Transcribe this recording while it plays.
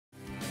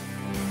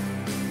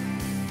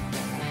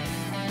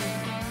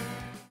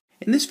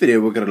In this video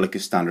we're going to look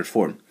at standard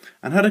form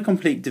and how to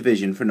complete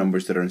division for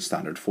numbers that are in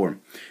standard form.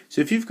 So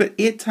if you've got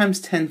 8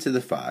 times 10 to the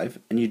 5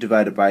 and you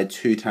divide it by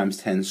 2 times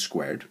 10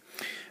 squared,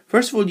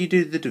 first of all you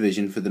do the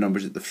division for the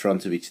numbers at the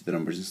front of each of the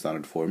numbers in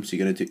standard form. So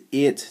you're going to do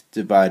 8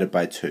 divided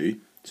by 2,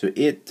 so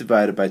 8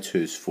 divided by 2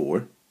 is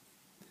 4.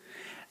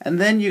 And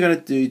then you're going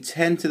to do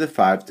 10 to the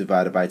 5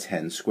 divided by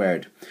 10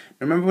 squared.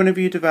 Now remember, whenever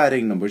you're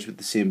dividing numbers with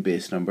the same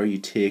base number, you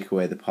take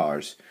away the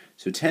powers.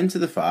 So 10 to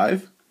the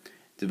 5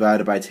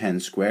 divided by 10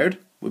 squared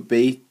would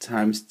be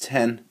times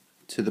 10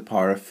 to the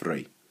power of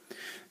 3.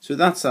 So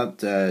that's that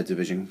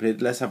division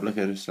completed. Let's have a look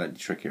at a slightly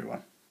trickier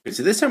one. Okay,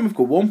 so this time we've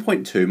got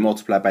 1.2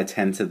 multiplied by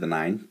 10 to the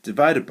 9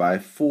 divided by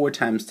 4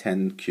 times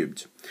 10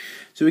 cubed.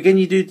 So again,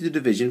 you do the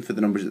division for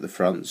the numbers at the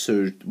front.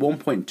 So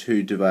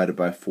 1.2 divided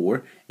by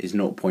 4 is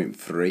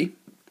 0.3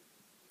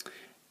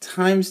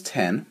 times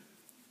 10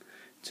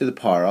 to the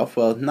power of,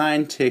 well,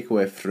 9 take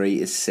away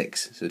 3 is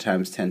 6, so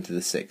times 10 to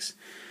the 6.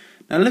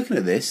 Now looking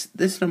at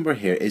this number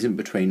here isn't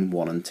between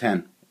 1 and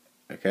 10.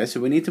 Okay, so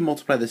we need to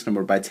multiply this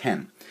number by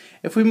 10.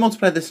 If we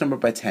multiply this number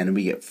by 10,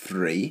 we get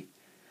 3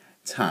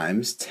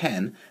 times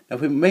 10. Now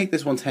if we make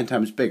this one 10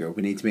 times bigger,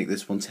 we need to make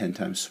this one 10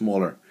 times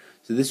smaller.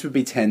 So this would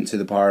be 10 to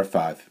the power of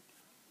 5.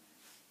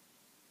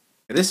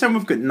 This time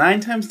we've got 9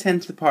 times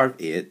 10 to the power of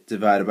 8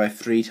 divided by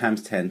 3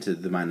 times 10 to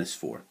the minus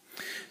 4.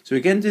 So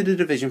again, do the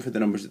division for the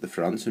numbers at the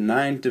front. So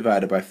 9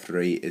 divided by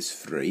 3 is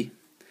 3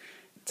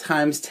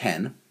 times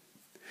 10.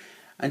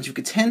 And you've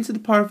got 10 to the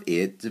power of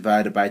 8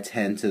 divided by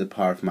 10 to the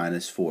power of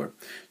minus 4.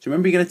 So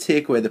remember, you're going to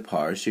take away the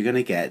powers. So you're going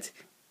to get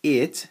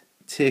 8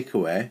 take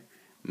away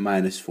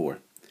minus 4.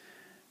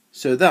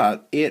 So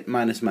that 8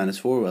 minus minus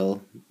 4,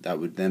 well, that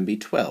would then be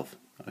 12.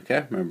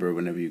 Okay, remember,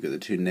 whenever you've got the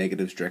two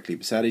negatives directly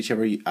beside each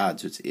other, you add,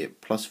 so it's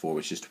 8 plus 4,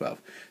 which is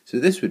 12. So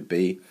this would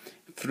be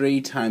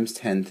 3 times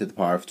 10 to the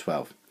power of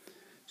 12.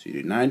 So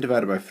you do 9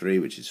 divided by 3,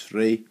 which is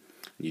 3.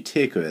 And you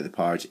take away the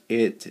powers.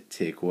 8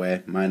 take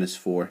away minus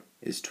 4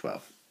 is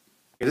 12.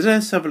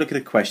 Let's have a look at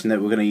a question that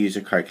we're going to use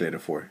a calculator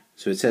for.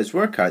 So it says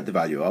work out the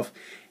value of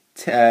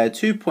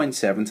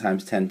 2.7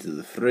 times 10 to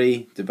the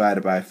 3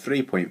 divided by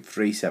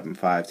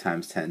 3.375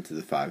 times 10 to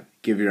the 5.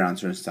 Give your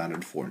answer in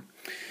standard form.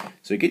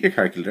 So get your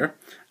calculator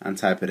and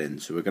type it in.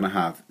 So we're going to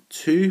have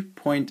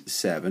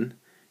 2.7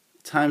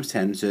 times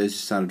 10, so it's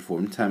standard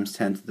form, times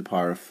 10 to the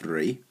power of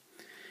 3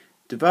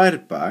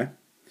 divided by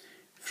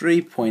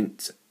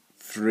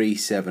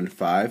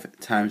 3.375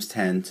 times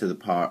 10 to the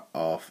power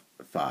of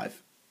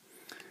 5.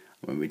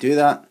 When we do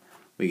that,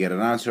 we get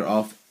an answer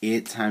of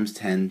 8 times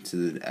 10 to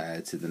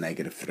the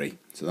negative 3.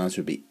 So the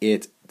answer would be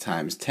 8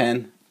 times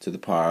 10 to the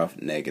power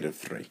of negative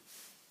 3.